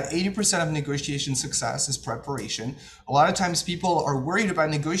is that 80% of negotiation success is preparation. A lot of times people are worried about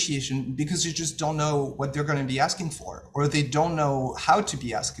negotiation because they just don't know what they're going to be asking for, or they don't know how to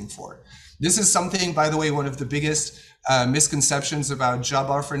be asking for. This is something, by the way, one of the biggest misconceptions about job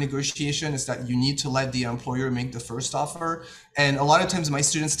offer negotiation is that you need to let the employer make the first offer. And a lot of times my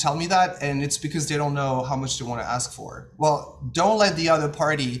students tell me that, and it's because they don't know how much they want to ask for. Well, don't let the other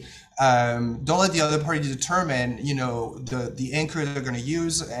party determine, the anchor they're going to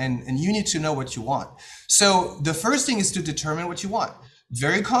use, and you need to know what you want. So the first thing is to determine what you want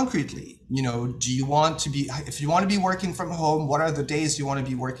very concretely. Do you want to be, if you want to be working from home, what are the days you want to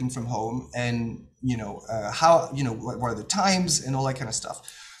be working from home, and how, what are the times, and all that kind of stuff.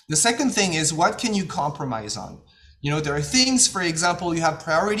 The second thing is, what can you compromise on? There are things, for example, you have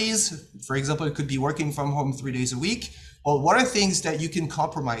priorities. For example, it could be working from home 3 days a week. Well, what are things that you can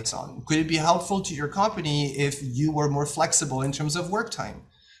compromise on? Could it be helpful to your company if you were more flexible in terms of work time?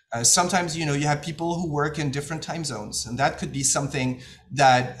 Sometimes, you have people who work in different time zones, and that could be something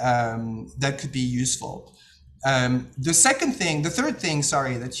that that could be useful. The third thing,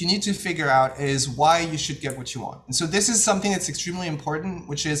 that you need to figure out is why you should get what you want. And so this is something that's extremely important,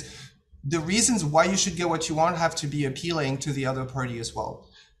 which is the reasons why you should get what you want have to be appealing to the other party as well.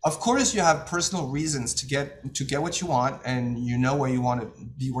 Of course, you have personal reasons to get what you want, and why you want to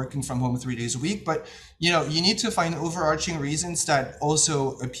be working from home 3 days a week, but you need to find overarching reasons that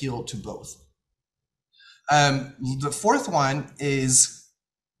also appeal to both. The fourth one is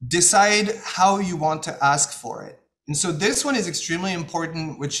decide how you want to ask for it. And so this one is extremely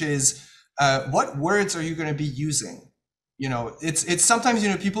important, which is what words are you going to be using? It's sometimes,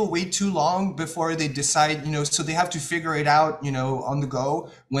 people wait too long before they decide, so they have to figure it out, on the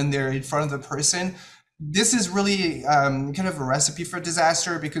go when they're in front of the person. This is really kind of a recipe for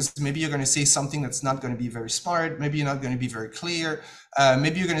disaster, because maybe you're going to say something that's not going to be very smart. Maybe you're not going to be very clear.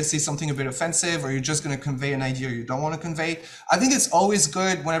 Maybe you're going to say something a bit offensive, or you're just going to convey an idea you don't want to convey. I think it's always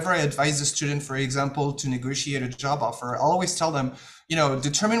good, whenever I advise a student, for example, to negotiate a job offer, I'll always tell them,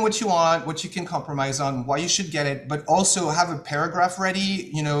 determine what you want, what you can compromise on, why you should get it, but also have a paragraph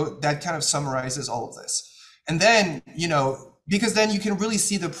ready, that kind of summarizes all of this. And then, because then you can really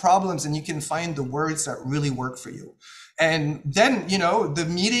see the problems, and you can find the words that really work for you. And then, the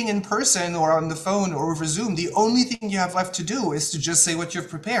meeting in person or on the phone or over Zoom, the only thing you have left to do is to just say what you've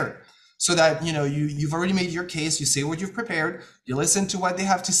prepared. So that, you've already made your case, you say what you've prepared, you listen to what they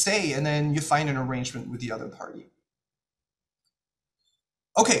have to say, and then you find an arrangement with the other party.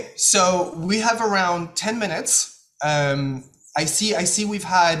 Okay, so we have around 10 minutes. I see we've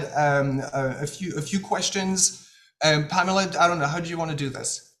had a few questions. Pamela, I don't know, how do you want to do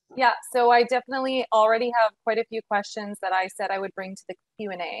this? Yeah, so I definitely already have quite a few questions that I said I would bring to the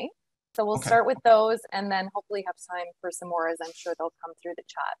Q&A. So we'll start with those, and then hopefully have time for some more, as I'm sure they'll come through the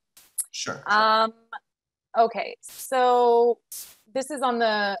chat. Sure. Okay, so this is on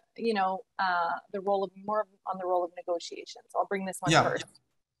the, the role of negotiation. So I'll bring this one first.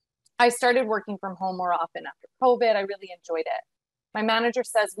 I started working from home more often after COVID. I really enjoyed it. My manager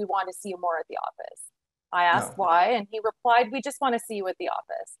says, we want to see you more at the office. I asked why, and he replied, we just want to see you at the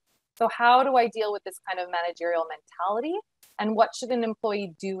office. So how do I deal with this kind of managerial mentality, and what should an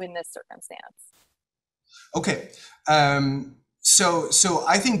employee do in this circumstance? Okay. So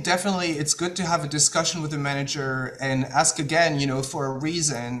I think definitely it's good to have a discussion with the manager and ask again, for a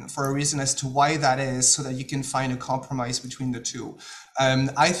reason as to why that is, so that you can find a compromise between the two.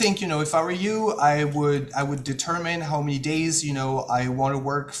 I think, if I were you, I would determine how many days, I want to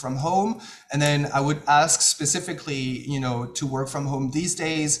work from home. And then I would ask specifically, to work from home these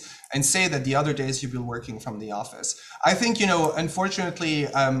days, and say that the other days you'll be working from the office. I think, unfortunately,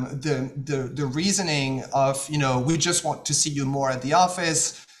 the reasoning of, we just want to see you more at the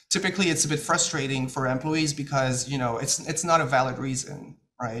office, typically it's a bit frustrating for employees because, you know, it's not a valid reason,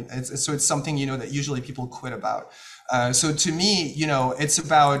 right? So it's something, you know, that usually people quit about. So to me, you know, it's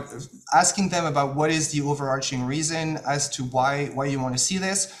about asking them about what is the overarching reason as to why you want to see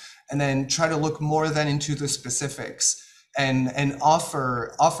this, and then try to look more than into the specifics and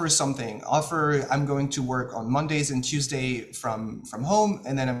offer something. Offer, I'm going to work on Mondays and Tuesday from home,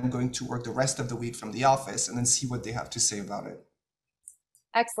 and then I'm going to work the rest of the week from the office, and then see what they have to say about it.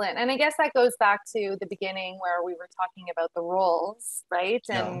 Excellent. And I guess that goes back to the beginning where we were talking about the roles, right?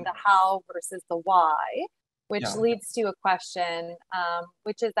 Yeah, And the how versus the why, which yeah, leads to a question,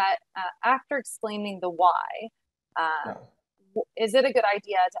 which is that after explaining the why, uh, yeah. is it a good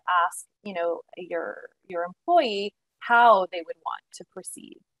idea to ask, you know, your employee how they would want to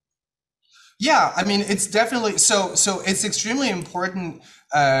proceed? Yeah, I mean, it's definitely so it's extremely important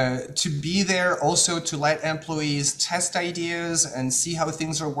to be there, also to let employees test ideas and see how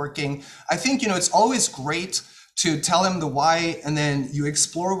things are working. I think, you know, it's always great to tell them the why, and then you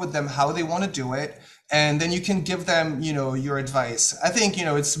explore with them how they want to do it, and then you can give them, you know, your advice. I think, you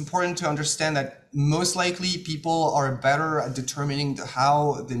know, it's important to understand that most likely people are better at determining the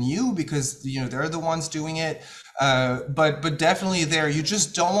how than you, because, you know, they're the ones doing it. But definitely there, you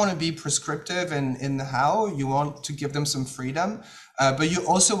just don't want to be prescriptive in the how. You want to give them some freedom, but you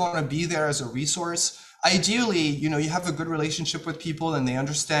also want to be there as a resource. Ideally, you know, you have a good relationship with people and they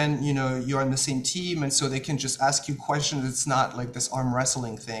understand, you know, you're on the same team, and so they can just ask you questions. It's not like this arm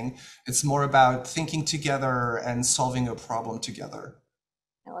wrestling thing. It's more about thinking together and solving a problem together.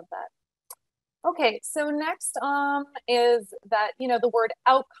 I love that. Okay, so next is that, you know, the word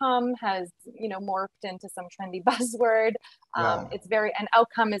outcome has, you know, morphed into some trendy buzzword. Yeah. It's very, an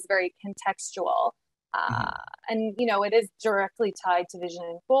outcome is very contextual. Uh, Mhm. and, you know, it is directly tied to vision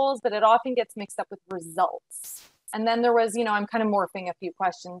and goals, but it often gets mixed up with results. And then there was, you know, I'm kind of morphing a few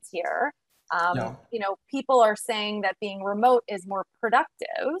questions here. Yeah. You know, people are saying that being remote is more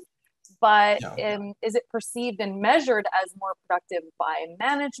productive, but Yeah. is it perceived and measured as more productive by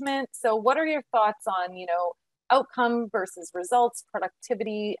management? So what are your thoughts on, you know, outcome versus results,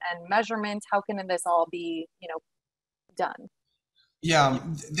 productivity and measurement? How can this all be, you know, done? Yeah,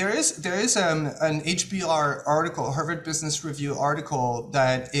 there is an HBR article, Harvard Business Review article,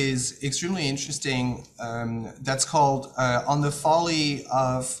 that is extremely interesting. That's called "On the Folly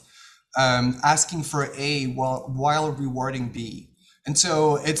of Asking for A while rewarding B." And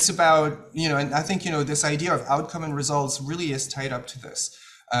so it's about, you know, and I think, you know, this idea of outcome and results really is tied up to this.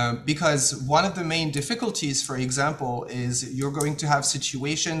 Because one of the main difficulties, for example, is you're going to have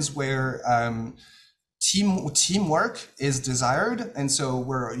situations where teamwork is desired, and so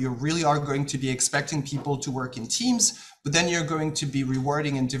where you really are going to be expecting people to work in teams, but then you're going to be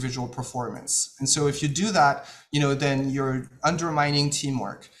rewarding individual performance. And so if you do that, you know, then you're undermining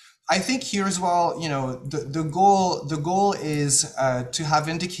teamwork. I think here as well, you know, the goal is to have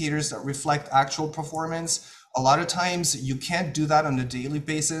indicators that reflect actual performance. A lot of times you can't do that on a daily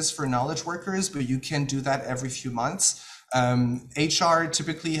basis for knowledge workers, but you can do that every few months. HR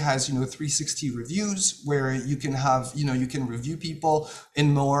typically has, you know, 360 reviews where you can have, you know, you can review people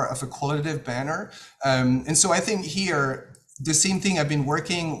in more of a qualitative manner. And so I think here, the same thing, I've been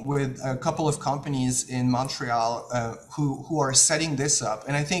working with a couple of companies in Montreal who are setting this up.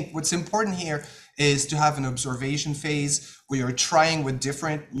 And I think what's important here is to have an observation phase where you're trying with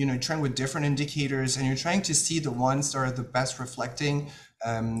different, you know, trying with different indicators, and you're trying to see the ones that are the best reflecting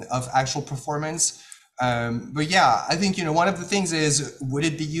of actual performance. But yeah, I think, you know, one of the things is, would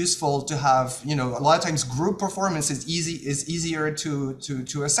it be useful to have, you know, a lot of times group performance is easier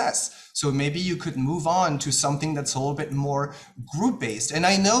to assess. So maybe you could move on to something that's a little bit more group based. And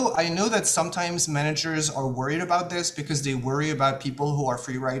I know that sometimes managers are worried about this because they worry about people who are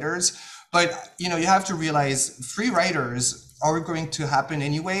free riders. But, you know, you have to realize free riders are going to happen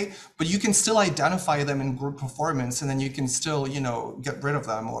anyway, but you can still identify them in group performance, and then you can still, you know, get rid of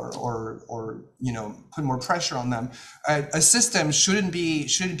them or you know, put more pressure on them. A system shouldn't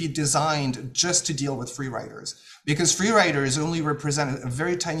be designed just to deal with free riders, because free riders only represent a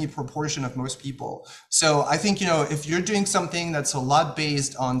very tiny proportion of most people. So I think, you know, if you're doing something that's a lot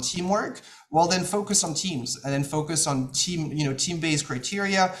based on teamwork, well, then focus on teams, and then focus on team-based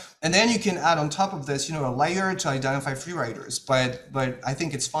criteria. And then you can add on top of this, you know, a layer to identify free riders. But I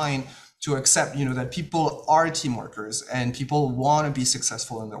think it's fine to accept, you know, that people are team workers, and people want to be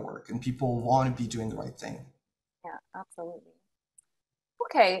successful in their work, and people want to be doing the right thing. Yeah, absolutely.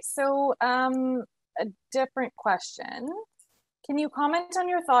 Okay, so a different question. Can you comment on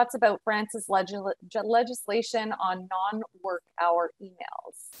your thoughts about France's legislation on non-work hour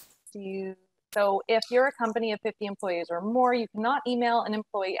emails? Do you So if you're a company of 50 employees or more, you cannot email an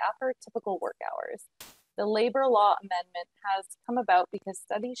employee after typical work hours. The labor law amendment has come about because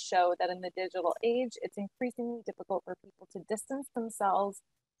studies show that in the digital age, it's increasingly difficult for people to distance themselves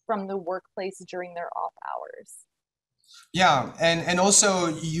from the workplace during their off hours. Yeah, and also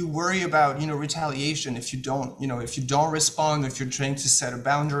you worry about, retaliation if you don't respond, if you're trying to set a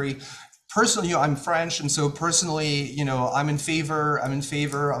boundary. Personally, I'm French, and so personally, I'm in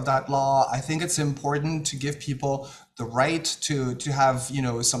favor of that law. I think it's important to give people the right to have,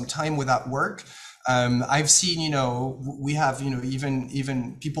 some time without work. I've seen, we have,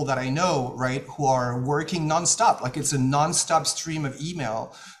 even people that I know, right, who are working nonstop. Like it's a nonstop stream of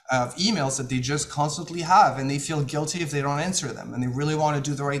emails that they just constantly have, and they feel guilty if they don't answer them, and they really want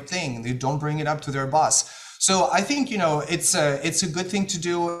to do the right thing, and they don't bring it up to their boss. So I think, it's a good thing to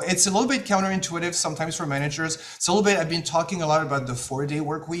do. It's a little bit counterintuitive sometimes for managers. It's a little bit, I've been talking a lot about the 4-day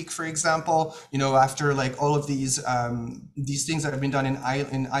work week, for example, after like all of these things that have been done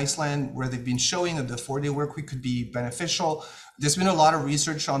in Iceland, where they've been showing that the 4-day work week could be beneficial. There's been a lot of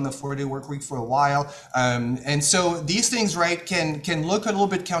research on the 4-day work week for a while. And so these things, right, can look a little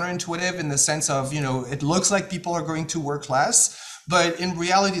bit counterintuitive in the sense of, it looks like people are going to work less, but in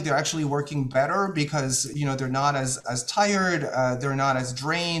reality, they're actually working better because, they're not as tired, they're not as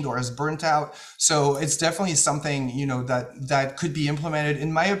drained or as burnt out. So it's definitely something, that could be implemented.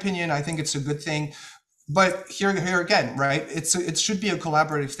 In my opinion, I think it's a good thing. But here again, right? It should be a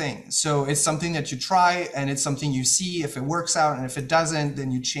collaborative thing. So it's something that you try, and it's something you see if it works out, and if it doesn't,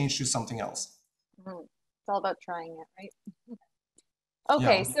 then you change to something else. Mm-hmm. It's all about trying it, right?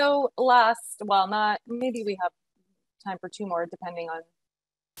 Okay, Yeah, so not maybe we have time for two more, depending on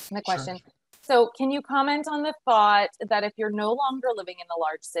the sure. question. So can you comment on the thought that if you're no longer living in a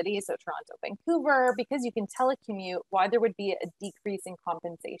large city, so Toronto, Vancouver, because you can telecommute, why there would be a decrease in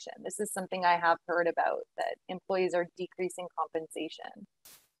compensation? This is something I have heard about, that employees are decreasing compensation.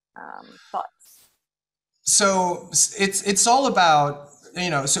 Thoughts? So it's all about,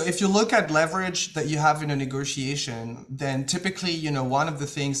 so if you look at leverage that you have in a negotiation, then typically, one of the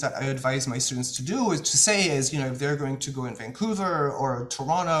things that I advise my students to do is to say is, if they're going to go in Vancouver or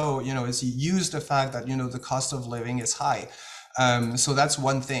Toronto, is use the fact that, the cost of living is high. So that's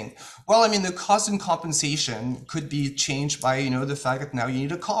one thing. Well, I mean, the cost and compensation could be changed by, the fact that now you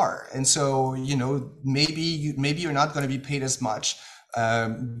need a car. And so, maybe you're not going to be paid as much.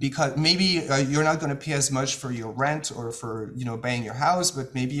 Because maybe you're not going to pay as much for your rent or for buying your house,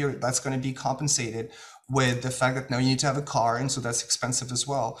 but maybe that's going to be compensated with the fact that now you need to have a car, and so that's expensive as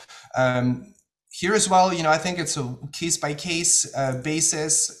well. Here as well, I think it's a case by case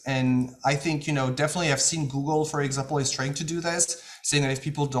basis, and I think definitely I've seen Google, for example, is trying to do this, saying that if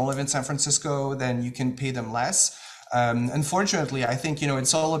people don't live in San Francisco, then you can pay them less. Unfortunately, I think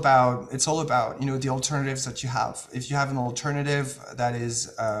it's all about the alternatives that you have. If you have an alternative that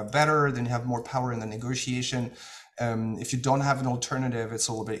is better, then you have more power in the negotiation. If you don't have an alternative, it's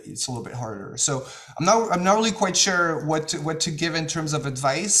a little bit harder. So I'm not really quite sure what to give in terms of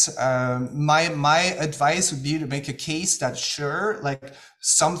advice. My advice would be to make a case that sure, like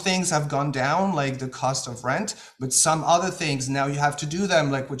some things have gone down, like the cost of rent, but some other things now you have to do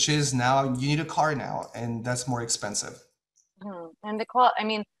them, like which is now you need a car now, and that's more expensive. And I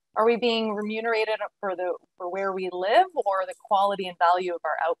mean, are we being remunerated for where we live, or the quality and value of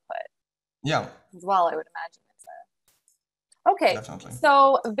our output Yeah, as well? I would imagine. Okay, definitely.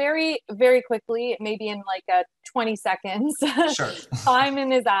 so very, very quickly, maybe in like 20 seconds, Sure.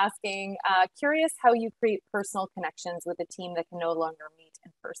 Simon is asking, curious how you create personal connections with a team that can no longer meet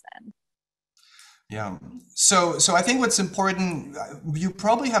in person. Yeah. So I think what's important, you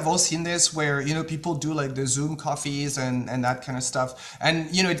probably have all seen this where, people do like the Zoom coffees and that kind of stuff.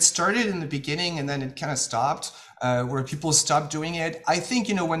 And, it started in the beginning and then it kind of stopped, where people stopped doing it. I think,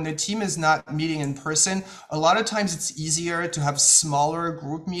 when the team is not meeting in person, a lot of times it's easier to have smaller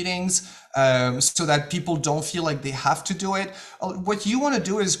group meetings, so that people don't feel like they have to do it. What you want to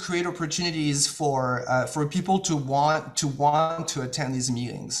do is create opportunities for people to want to attend these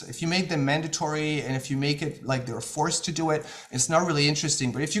meetings. If you make them mandatory and if you make it like they're forced to do it, it's not really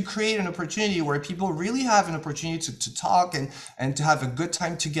interesting. But if you create an opportunity where people really have an opportunity to talk and to have a good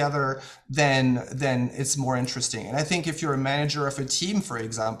time together, then it's more interesting. And I think if you're a manager of a team, for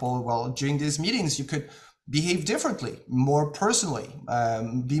example, well, during these meetings, you could behave differently, more personally,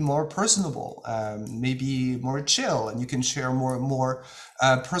 be more personable, maybe more chill, and you can share more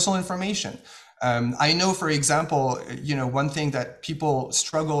personal information. I know, for example, one thing that people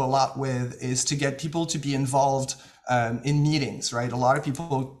struggle a lot with is to get people to be involved in meetings, right? A lot of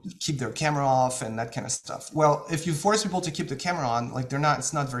people keep their camera off and that kind of stuff. Well, if you force people to keep the camera on, like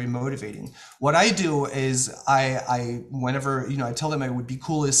it's not very motivating. What I do is whenever, I tell them it would be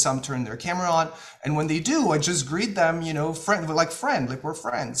cool if some turn their camera on. And when they do, I just greet them, like we're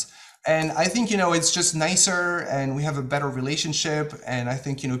friends. And I think, it's just nicer and we have a better relationship. And I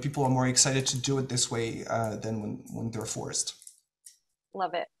think, people are more excited to do it this way than when they're forced.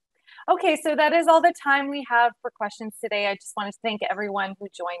 Love it. Okay, so that is all the time we have for questions today. I just want to thank everyone who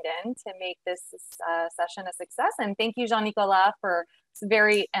joined in to make this session a success. And thank you, Jean-Nicolas, for this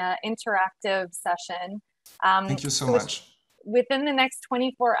very interactive session. Thank you so much. Within the next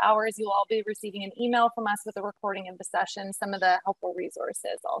 24 hours, you'll all be receiving an email from us with a recording of the session, some of the helpful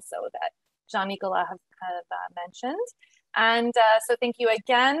resources also that Jean-Nicolas have mentioned. And so thank you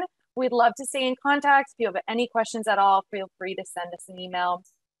again. We'd love to stay in contact. If you have any questions at all, feel free to send us an email,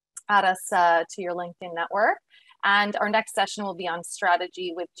 add us to your LinkedIn network. And our next session will be on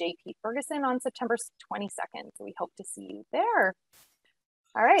strategy with JP Ferguson on September 22nd. So we hope to see you there.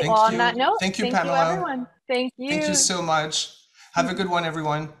 All right. Well, on that note, thank you, Pamela. Everyone. Thank you. Thank you so much. Have a good one,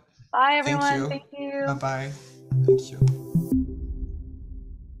 everyone. Bye, everyone. Thank you. Bye-bye. Thank you.